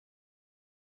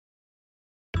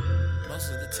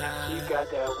Most of the time, she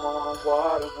got that warm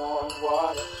water, warm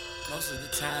water. most of the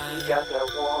time, She got that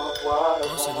warm water,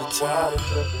 most of the warm time, water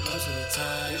dripping. most of the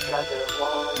time, She got that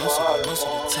warm most of water, the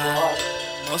warm time,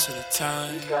 water. most of the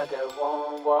time. She got that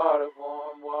warm water,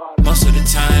 warm water. Most of the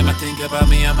time, I think about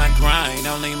me on my grind.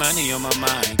 Only money on my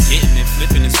mind. Getting it,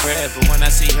 flipping is bread. But when I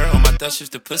see her on my thoughts,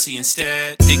 just the pussy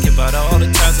instead. Think about all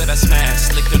the times that I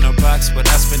smashed. Licked in her box, but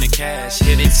I spend the cash.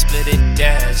 Hit it, split it,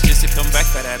 dash. Just to come back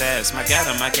for that ass. My God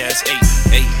on my gas,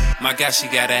 hey. My God, she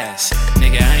got ass.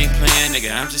 Nigga, I ain't playing,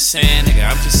 nigga, I'm just saying. Nigga,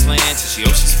 I'm just slaying till she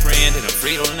Ocean's friend. And I'm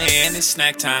free to land, it's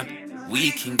snack time.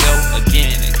 We can go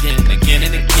again, again, again,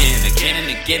 and again, again, and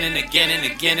again, and again, and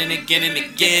again, and again, and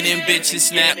again, and bitch, it's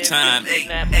snap time.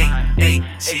 Hey,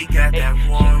 she got that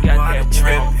warm water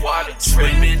dripping,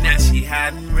 screaming that she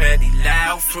hot and ready,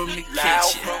 loud from the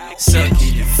kitchen,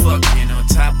 sucking and fucking on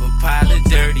top of a pile of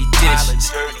dirty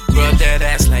dishes. Rub that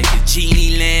ass like a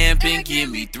genie lamp and give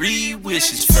me 3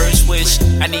 wishes. First wish,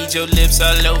 I need your lips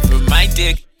all over my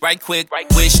dick. Right quick,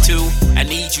 wish 2, I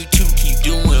need you to keep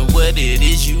doing what it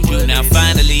is you do. Now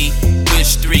finally,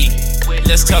 wish 3,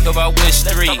 let's talk about wish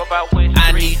 3.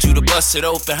 I need you to bust it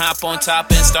open, hop on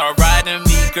top and start riding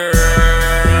me, girl.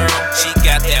 She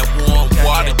got that warm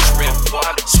water drip,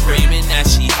 screaming that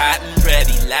she hot and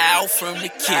ready, loud from the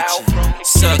kitchen,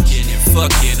 sucking and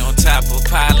fucking on top of a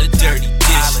pile of dirty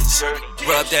dishes.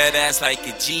 Rub that ass like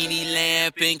a genie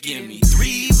lamp and give me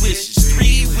 3 wishes,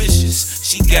 3 wishes.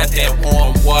 She got that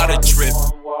warm water dripping.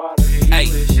 Ay,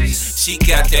 she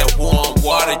got that warm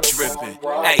water dripping.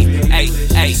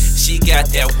 Ay, she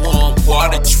got that warm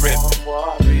water dripping.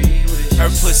 Her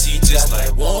pussy just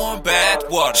like warm bath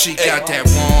water. She got that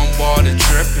warm water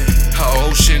dripping.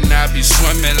 Her ocean, I be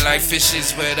swimming like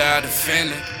fishes without a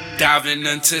fin. Diving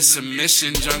into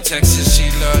submission, John Texas,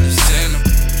 she love to send 'em.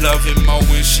 Love it more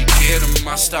when she get 'em.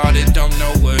 I started, don't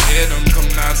know what hit 'em. Come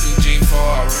out the jean for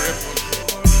I rip 'em.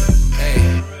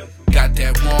 Hey, got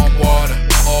that warm water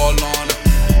all on her.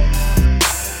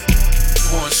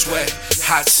 Pouring sweat,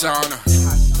 hot sauna.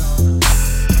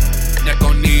 Neck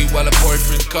on knee while her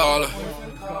boyfriend call her.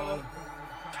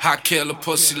 Hot killer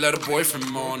pussy, let her boyfriend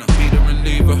moan her. Beat her and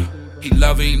leave her, he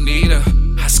love her, he need her.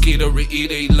 I skeet her,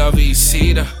 eat her, he love her, he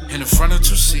see her. In the front of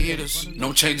 2-seaters,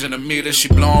 no changing the meter. She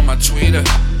blowing my tweeter,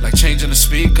 like changing the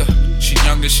speaker. She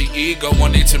younger, she eager,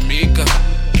 one day Tamika.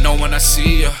 Know when I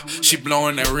see her, she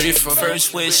blowing that reefer.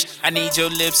 First wish, I need your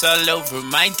lips all over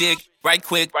my dick. Right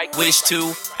quick, wish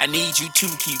 2, I need you to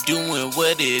keep doing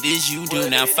what it is you do.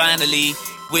 Now finally,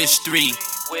 wish 3,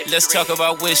 let's talk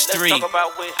about wish 3.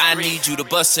 I need you to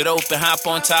bust it open, hop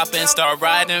on top and start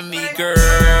riding me, girl.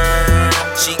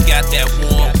 She got that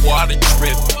warm water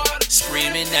dripping,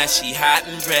 screaming that she hot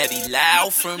and ready,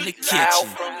 loud from the kitchen,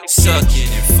 sucking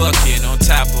and fucking on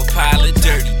top of a pile of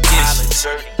dirty dishes.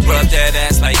 Rub that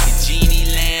ass like a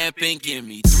genie lamp and give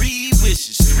me 3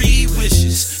 wishes, 3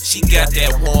 wishes. She got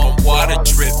that warm water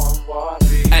dripping.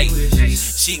 Ay,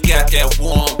 she got that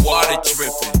warm water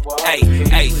dripping.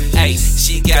 Ay,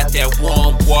 she got that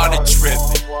warm water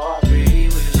dripping.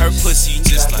 Her pussy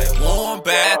just like warm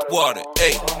bath water.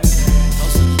 Ay.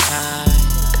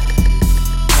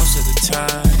 Most of the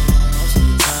time,